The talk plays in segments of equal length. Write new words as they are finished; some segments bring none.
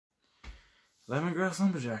Lemongrass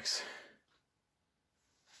Lumberjacks.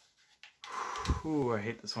 Ooh, I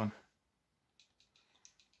hate this one.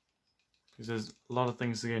 Because there's a lot of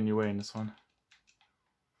things to get in your way in this one.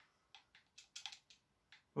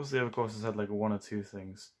 Most of the other courses had like one or two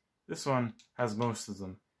things. This one has most of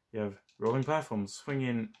them. You have rolling platforms,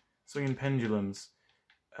 swinging pendulums,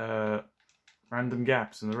 random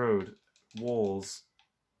gaps in the road, walls,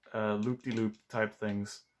 loop-de-loop type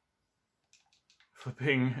things,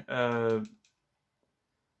 flipping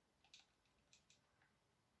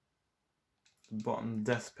bottom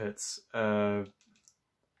death pits, an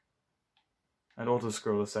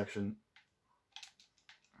auto-scroller section.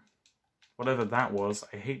 Whatever that was,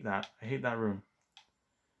 I hate that. I hate that room.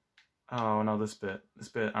 Oh, now this bit. This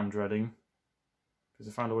bit I'm dreading.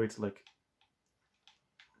 Because I found a way to like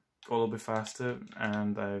go a little bit faster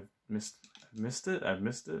and I've missed it? I've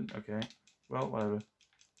missed it? Okay. Well, whatever.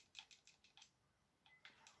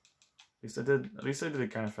 At least I did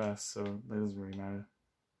it kind of fast, so that doesn't really matter.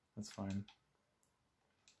 That's fine.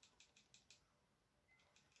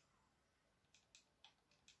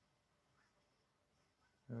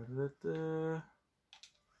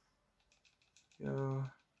 Go.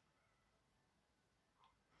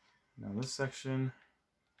 Now this section.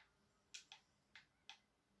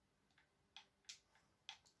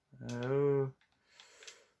 Oh.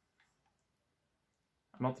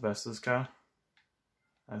 I'm not the best at this car.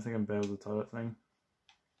 I think I'm better with the toilet thing.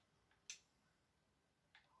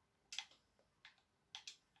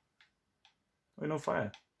 Wait, no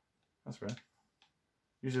fire. That's right.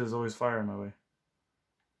 Usually there's always fire in my way.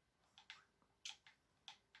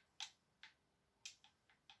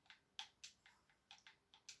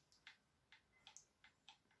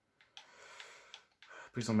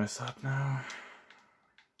 Please don't mess up now.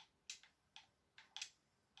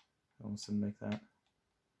 I almost didn't make that.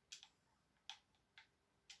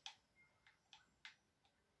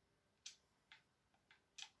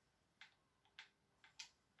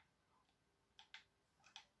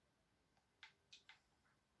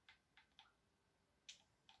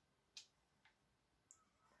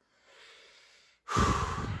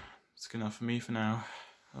 It's good enough for me for now.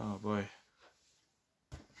 Oh boy.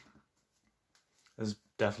 There's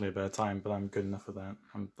definitely a better time, but I'm good enough with that.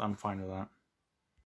 I'm fine with that.